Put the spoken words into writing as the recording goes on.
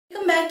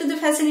back to the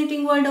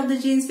fascinating world of the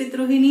genes with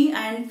Rohini.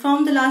 And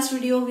from the last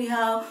video we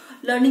have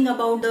learning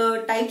about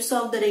the types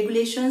of the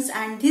regulations,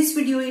 and this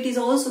video it is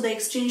also the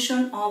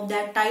extension of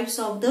that types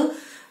of the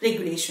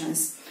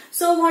regulations.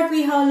 So what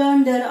we have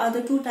learned, there are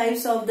the two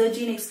types of the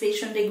gene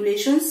expression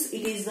regulations.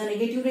 It is the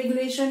negative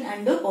regulation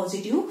and the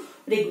positive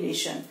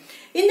regulation.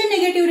 In the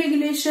negative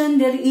regulation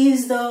there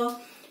is the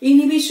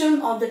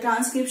inhibition of the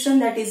transcription,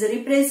 that is a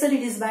repressor.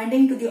 It is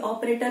binding to the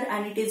operator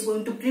and it is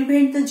going to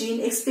prevent the gene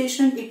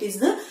expression. It is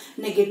the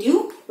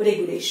negative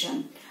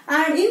regulation.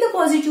 And in the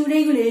positive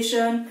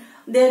regulation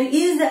there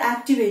is the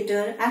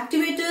activator.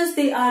 Activators,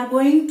 they are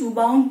going to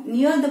bound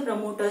near the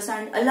promoters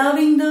and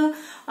allowing the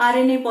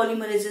RNA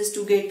polymerases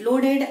to get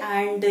loaded,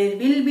 and there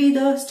will be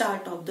the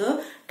start of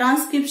the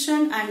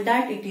transcription, and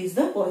that it is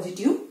the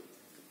positive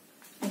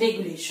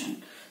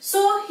regulation.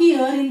 So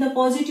here in the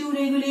positive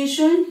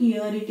regulation,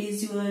 here it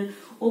is your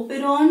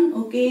operon,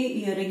 okay,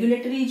 your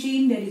regulatory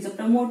gene, there is a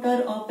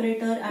promoter,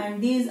 operator,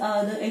 and these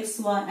are the X,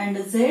 Y and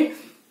the Z.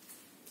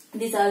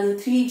 These are the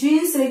three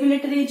genes.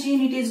 Regulatory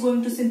gene, it is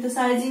going to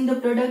synthesizing the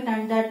product,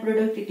 and that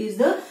product it is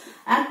the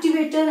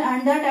activator,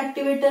 and that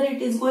activator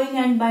it is going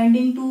and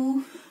binding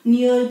to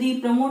near the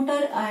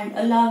promoter and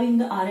allowing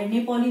the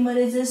RNA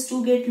polymerases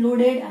to get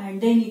loaded, and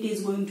then it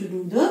is going to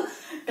do the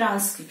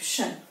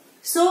transcription.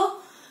 So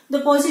the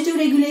positive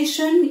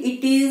regulation,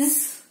 it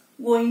is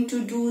going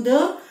to do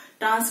the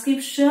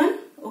transcription,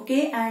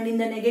 okay, and in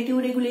the negative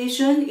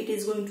regulation it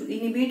is going to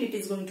inhibit, it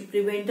is going to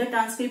prevent the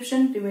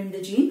transcription, prevent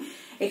the gene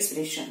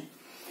expression.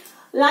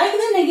 Like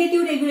the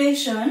negative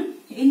regulation,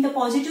 in the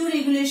positive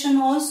regulation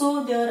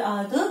also there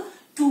are the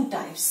two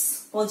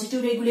types.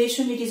 Positive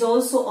regulation, it is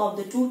also of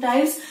the two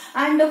types,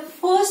 and the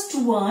first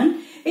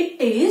one,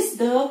 it is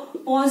the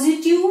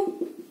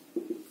positive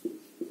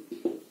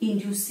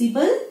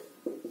inducible,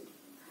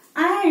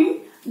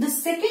 and the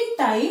second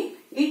type,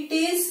 it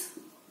is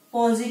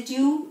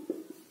positive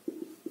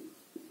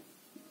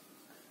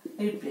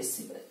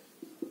repressible.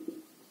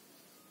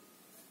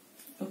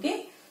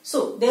 Okay,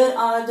 so there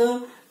are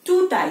the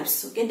two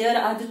types. Okay, there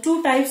are the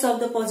two types of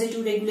the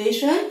positive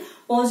regulation: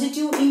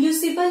 positive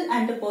inducible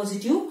and the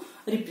positive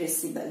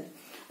repressible.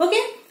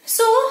 Okay,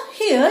 so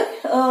here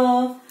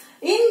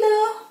in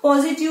the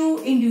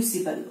positive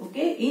inducible,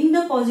 okay, in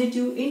the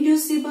positive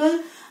inducible,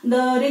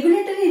 the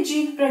regulatory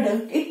gene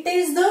product, it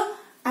is the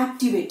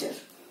activator,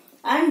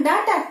 and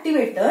that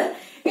activator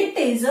it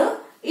is a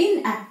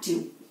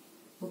inactive.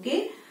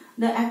 Okay,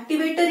 the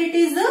activator, it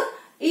is a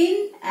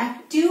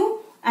inactive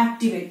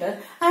activator,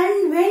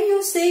 and when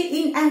you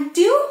say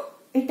inactive,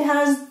 it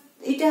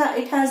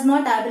has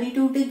not ability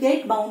to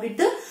get bound with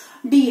the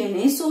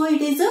DNA, so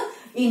it is a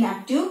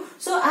inactive.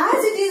 So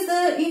as it is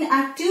the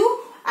inactive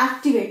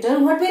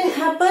activator, what will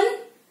happen?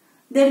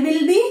 There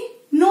will be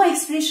no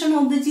expression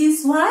of the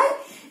genes. Why?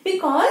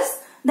 Because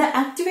the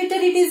activator,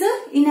 it is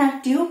a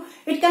inactive,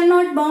 it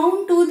cannot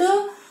bound to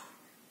the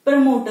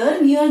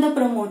promoter, near the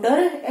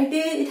promoter,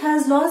 it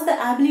has lost the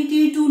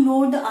ability to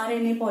load the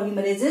RNA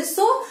polymerases,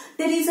 so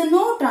there is a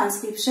no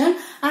transcription,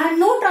 and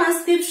no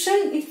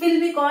transcription, it will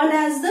be called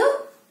as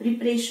the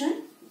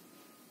repression.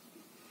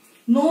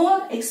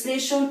 No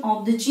expression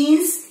of the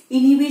genes,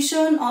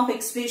 inhibition of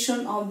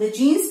expression of the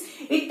genes,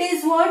 it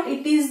is what?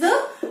 It is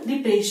the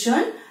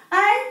repression.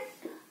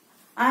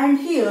 And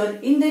here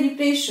in the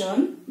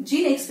repression,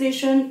 gene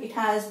expression, it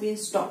has been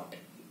stopped.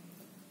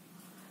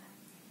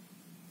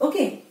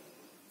 Okay,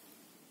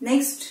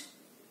 next,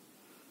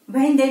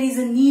 when there is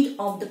a need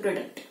of the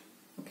product,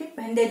 okay,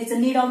 when there is a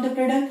need of the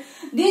product,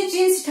 these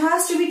genes, it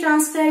has to be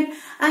transcribed,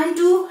 and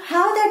to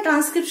have that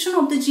transcription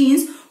of the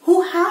genes,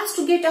 who has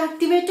to get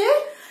activated?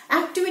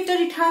 Activator,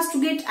 it has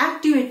to get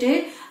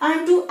activated,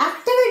 and to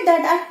activate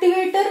that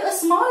activator, a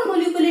small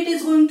molecule it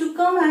is going to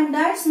come, and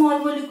that small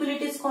molecule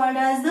it is called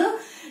as the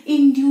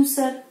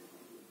inducer.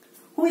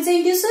 Who is the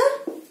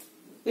inducer?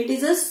 It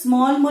is a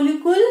small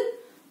molecule,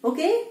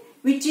 okay,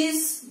 which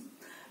is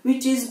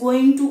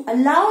going to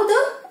allow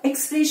the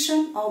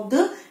expression of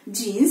the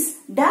genes,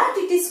 that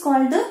it is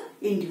called the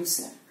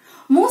inducer.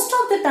 Most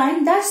of the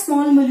time that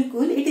small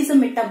molecule, it is a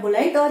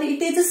metabolite or it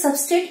is a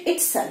substrate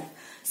itself.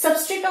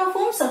 Substrate of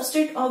whom?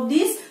 Substrate of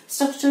these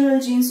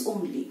structural genes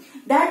only.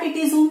 That it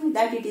is whom?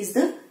 That it is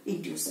the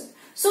inducer.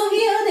 So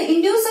here the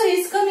inducer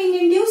is coming,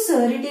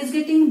 inducer, it is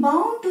getting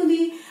bound to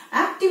the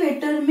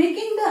activator,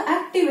 making the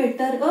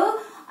activator a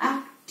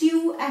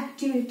active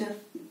activator.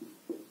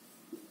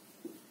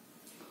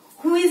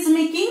 Who is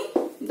making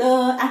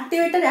the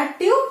activator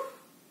active?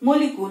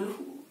 Molecule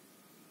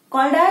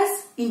called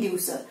as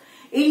inducer.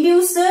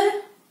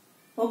 Inducer,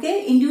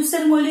 okay,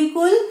 inducer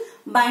molecule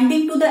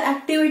binding to the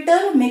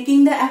activator,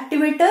 making the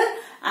activator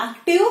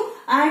active,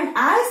 and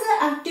as the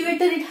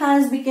activator it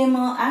has become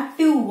an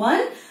active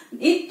one,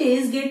 it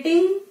is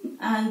getting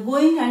and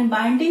going and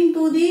binding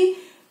to the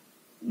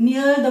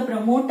near the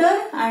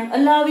promoter and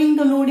allowing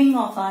the loading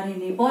of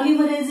RNA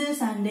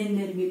polymerases, and then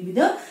there will be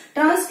the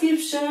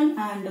transcription,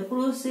 and the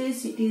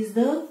process, it is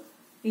the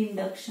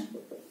induction.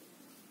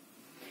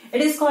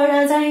 It is called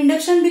as an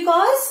induction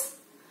because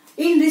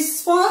in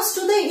response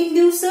to the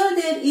inducer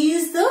there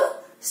is the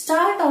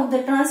start of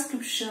the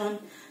transcription,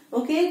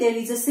 okay, there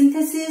is a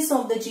synthesis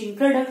of the gene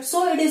product,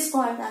 so it is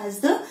called as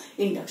the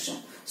induction.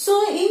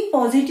 So in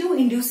positive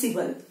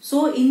inducible,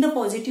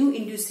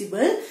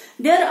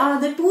 there are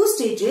the two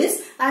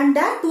stages, and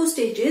that two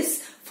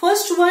stages,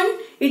 first one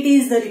it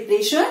is the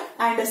repression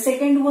and the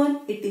second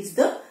one it is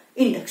the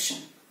induction.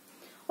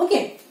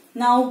 Okay,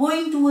 now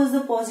going towards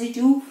the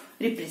positive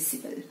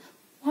repressible.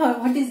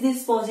 What is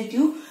this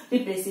positive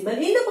repressible?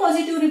 In the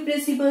positive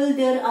repressible,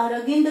 there are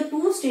again the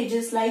two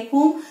stages like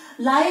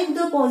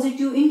the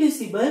positive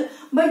inducible,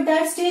 but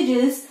that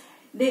stages,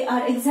 they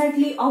are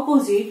exactly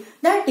opposite.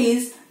 That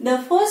is, the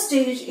first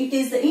stage it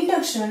is the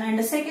induction and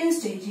the second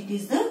stage it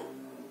is the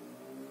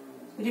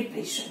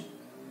repression.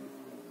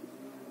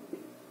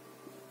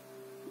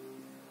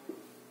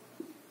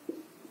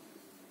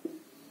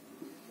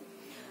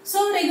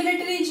 So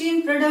regulatory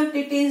gene product,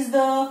 it is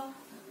the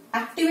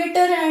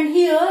activator, and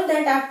here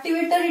that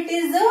activator it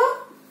is the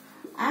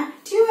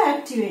active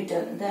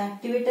activator. The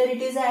activator,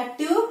 it is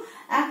active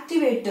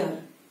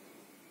activator.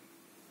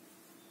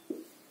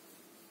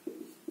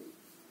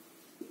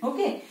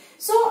 Okay,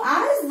 so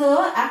as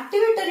the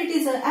activator it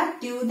is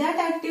active, that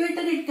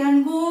activator it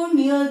can go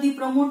near the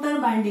promoter,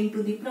 binding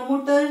to the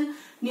promoter,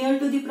 near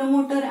to the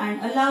promoter,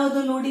 and allow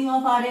the loading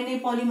of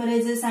RNA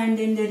polymerases, and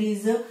then there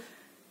is a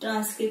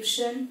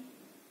transcription.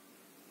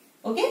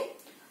 Okay,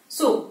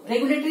 so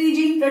regulatory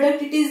gene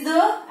product, it is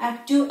the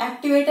active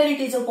activator, it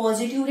is a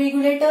positive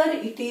regulator,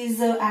 it is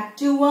the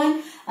active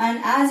one, and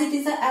as it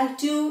is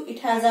active, it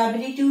has the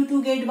ability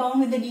to get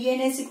bound with the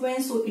DNA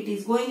sequence, so it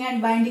is going and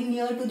binding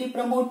near to the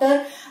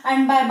promoter,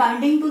 and by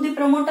binding to the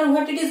promoter,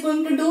 what it is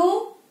going to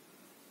do?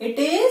 It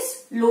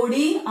is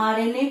loading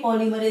RNA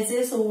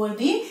polymerases over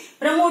the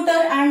promoter,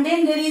 and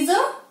then there is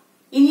a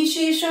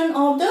initiation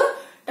of the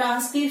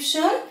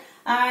transcription,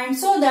 and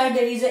so that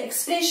there is an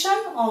expression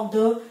of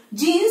the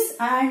genes,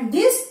 and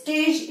this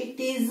stage it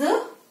is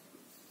the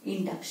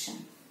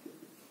induction.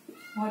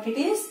 What it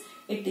is?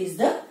 It is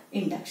the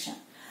induction.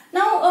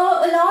 Now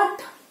a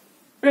lot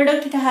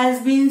product it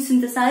has been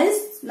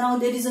synthesized. Now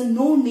there is a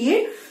no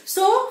need.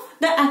 So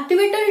the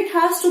activator it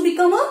has to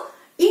become a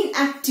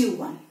inactive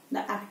one. The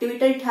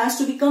activator it has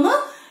to become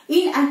a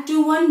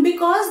inactive one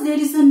because there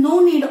is a no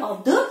need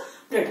of the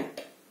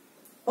product.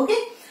 Okay.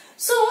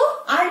 So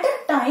at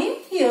that time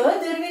here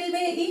there will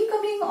be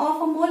incoming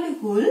of a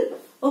molecule,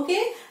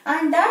 okay,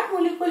 and that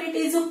molecule it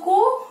is a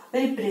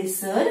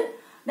co-repressor,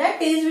 that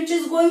is which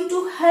is going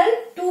to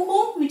help to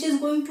whom? Which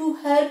is going to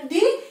help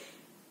the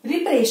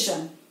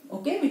repression,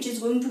 okay, which is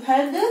going to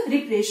help the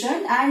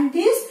repression, and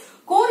this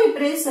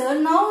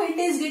co-repressor now it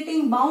is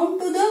getting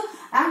bound to the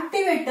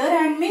activator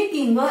and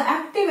making the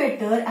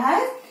activator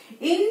as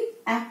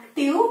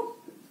inactive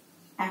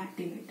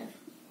activator.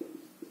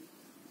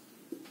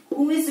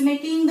 Who is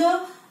making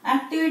the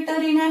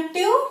activator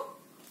inactive?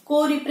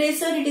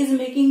 Co-repressor, it is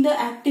making the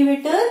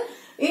activator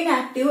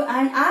inactive,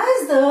 and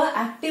as the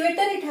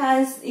activator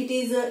it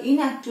is an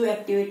inactive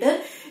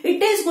activator,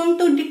 it is going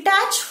to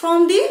detach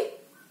from the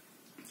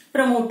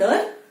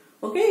promoter,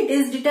 okay, it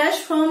is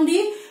detached from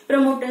the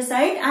promoter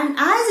side, and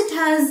as it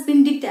has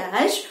been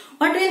detached,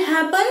 what will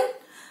happen?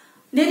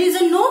 There is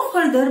a no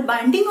further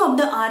binding of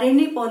the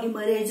RNA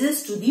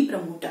polymerases to the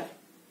promoter.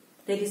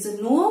 There is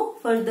a no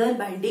further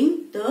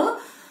binding. The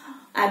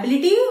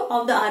ability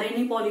of the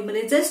RNA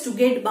polymerases to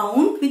get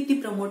bound with the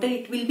promoter,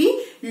 it will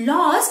be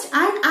lost,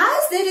 and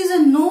as there is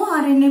a no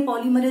RNA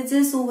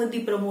polymerases over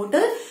the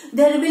promoter,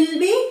 there will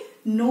be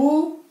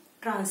no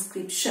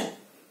transcription,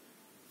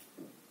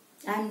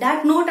 and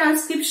that no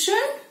transcription,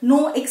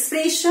 no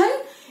expression,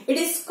 it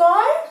is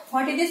called,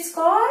 what it is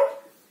called?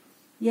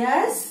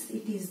 Yes,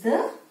 it is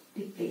the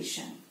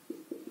repression.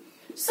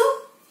 So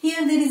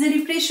here there is a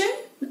repression,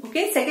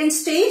 okay, second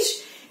stage.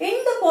 In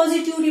the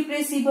positive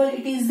repressible,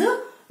 it is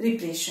the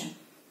repression.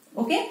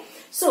 Okay,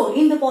 so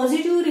in the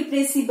positive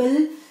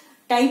repressible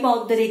type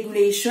of the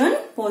regulation,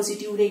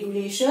 positive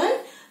regulation,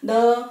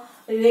 the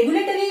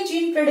regulatory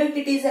gene product,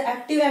 it is an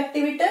active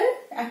activator.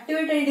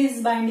 Activator, it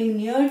is binding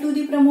near to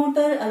the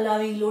promoter,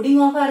 allowing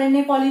loading of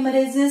RNA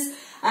polymerases,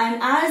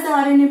 and as the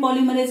RNA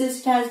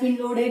polymerases it has been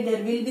loaded, there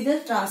will be the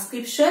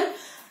transcription.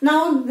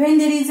 Now when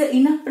there is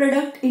enough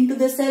product into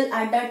the cell,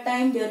 at that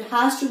time there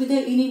has to be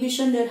the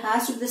inhibition, there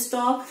has to be the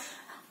stop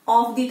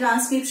of the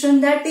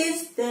transcription, that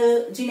is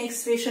the gene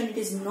expression, it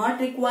is not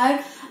required,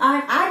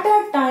 and at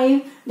that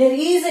time there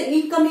is an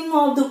incoming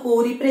of the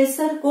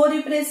co-repressor.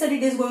 Co-repressor,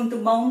 it is going to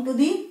bound to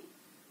the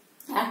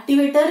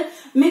activator,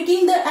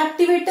 making the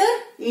activator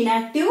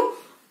inactive.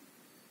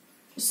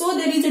 So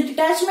there is a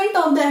detachment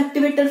of the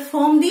activator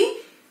from the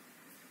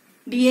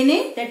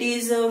DNA, that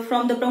is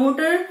from the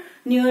promoter,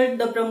 near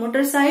the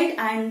promoter side,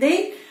 and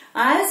then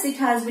as it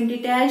has been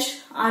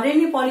detached,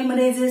 RNA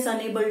polymerase is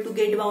unable to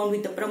get bound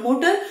with the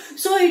promoter,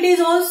 so it is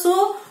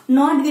also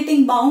not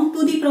getting bound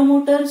to the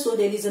promoter, so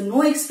there is a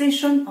no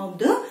expression of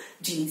the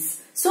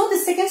genes. So the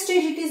second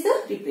stage, it is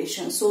the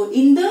repression. So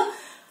in the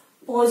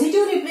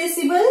positive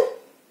repressible,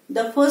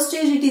 The first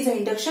stage it is the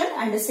induction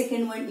and the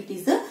second one it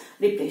is the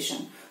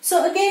repression.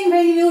 So again,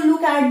 when you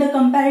look at the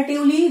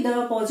comparatively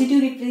the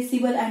positive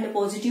repressible and the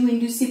positive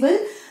inducible,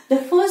 the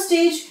first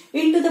stage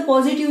into the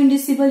positive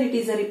inducible it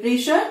is a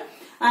repression,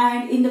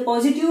 and in the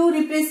positive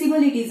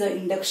repressible it is a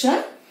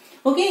induction.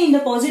 Okay, in the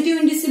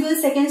positive inducible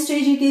second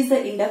stage it is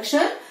the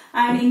induction,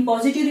 and in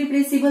positive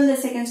repressible the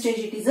second stage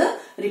it is a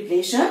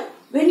repression.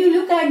 When you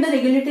look at the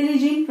regulatory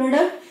gene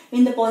product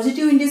in the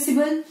positive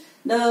inducible,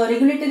 the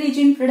regulatory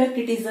gene product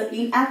it is the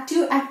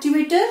inactive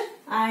activator,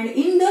 and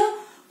in the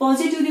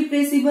positive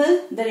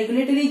repressible the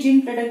regulatory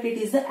gene product it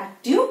is the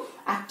active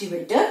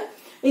activator.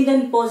 In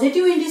the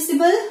positive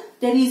inducible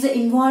there is the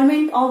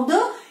involvement of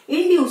the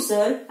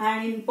inducer,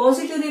 and in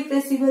positive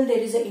repressible there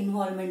is the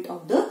involvement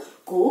of the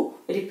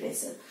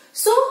co-repressor.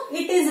 So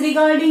it is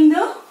regarding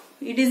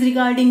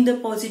the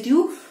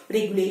positive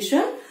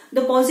regulation.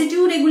 The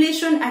positive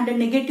regulation and the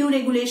negative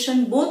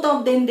regulation, both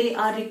of them they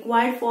are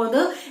required for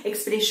the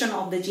expression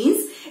of the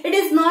genes. It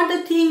is not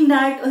a thing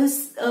that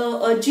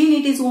a gene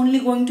it is only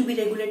going to be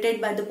regulated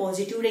by the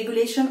positive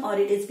regulation or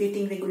it is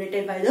getting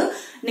regulated by the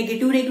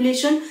negative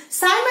regulation.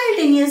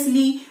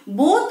 Simultaneously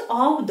both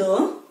of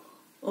the,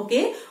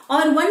 okay,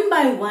 or one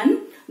by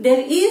one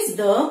there is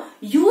the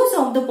use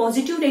of the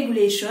positive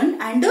regulation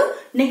and the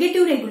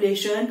negative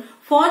regulation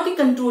for the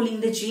controlling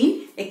the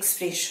gene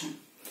expression.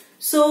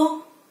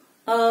 So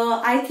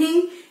I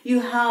think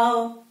you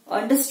have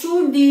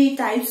understood the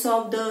types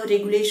of the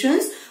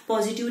regulations,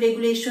 positive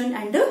regulation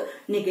and the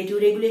negative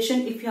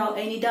regulation. If you have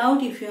any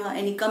doubt, if you have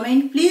any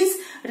comment, please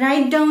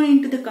write down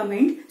into the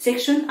comment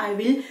section. I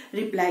will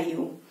reply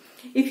you.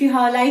 If you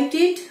have liked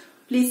it,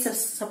 please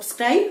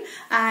subscribe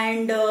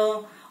and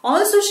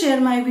also share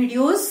my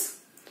videos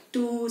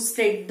to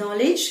spread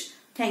knowledge.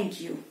 Thank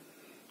you.